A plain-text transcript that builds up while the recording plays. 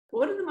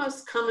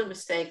most common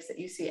mistakes that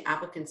you see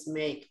applicants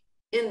make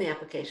in the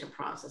application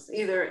process,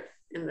 either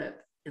in the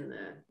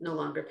no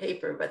longer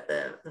paper, but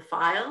the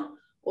file,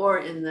 or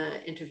in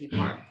the interview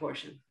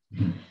portion?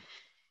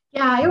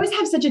 Yeah, I always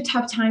have such a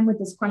tough time with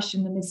this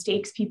question, the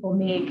mistakes people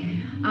make,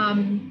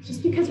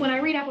 just because when I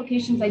read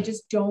applications, I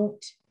just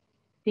don't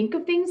think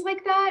of things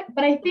like that.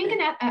 But I think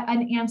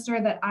an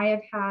answer that I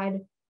have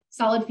had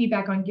solid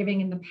feedback on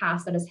giving in the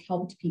past that has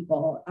helped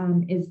people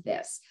is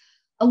this.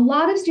 A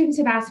lot of students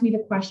have asked me the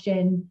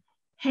question,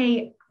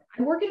 hey,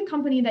 I work at a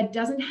company that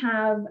doesn't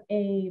have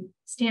a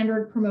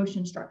standard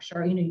promotion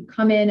structure. You know, you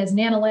come in as an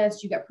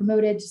analyst, you get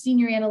promoted to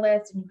senior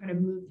analyst, and you kind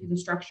of move through the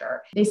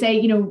structure. They say,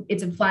 you know,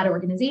 it's a flat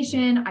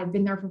organization. I've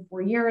been there for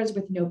 4 years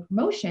with no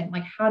promotion.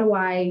 Like,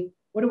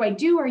 what do I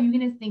do? Are you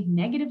going to think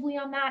negatively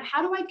on that?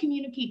 How do I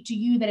communicate to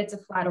you that it's a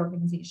flat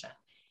organization?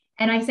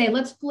 And I say,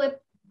 let's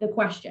flip the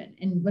question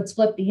and let's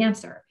flip the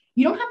answer.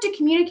 You don't have to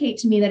communicate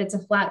to me that it's a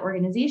flat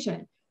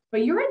organization,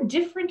 but you're a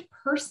different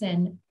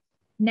person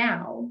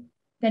now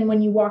than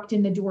when you walked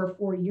in the door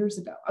 4 years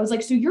ago. I was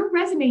like, so your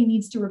resume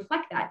needs to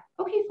reflect that.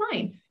 Okay,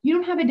 fine. You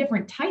don't have a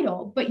different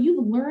title, but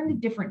you've learned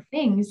different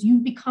things.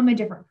 You've become a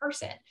different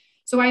person.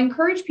 So I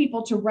encourage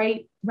people to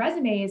write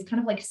resumes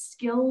kind of like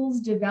skills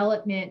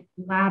development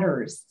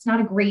ladders. It's not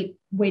a great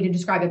way to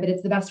describe it, but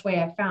it's the best way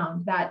I've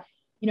found that,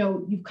 you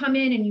know, you've come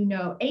in and you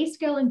know A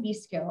skill and B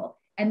skill.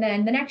 And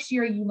then the next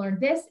year you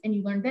learned this and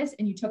you learned this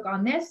and you took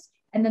on this.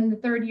 And then the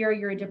third year,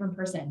 you're a different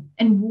person.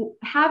 And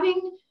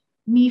having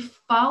me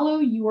follow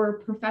your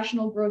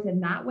professional growth in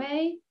that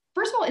way,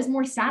 first of all, is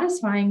more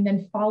satisfying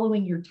than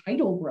following your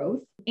title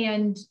growth.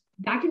 And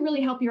that can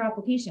really help your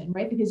application,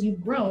 right? Because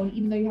you've grown,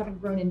 even though you haven't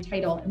grown in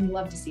title, and we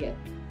love to see it.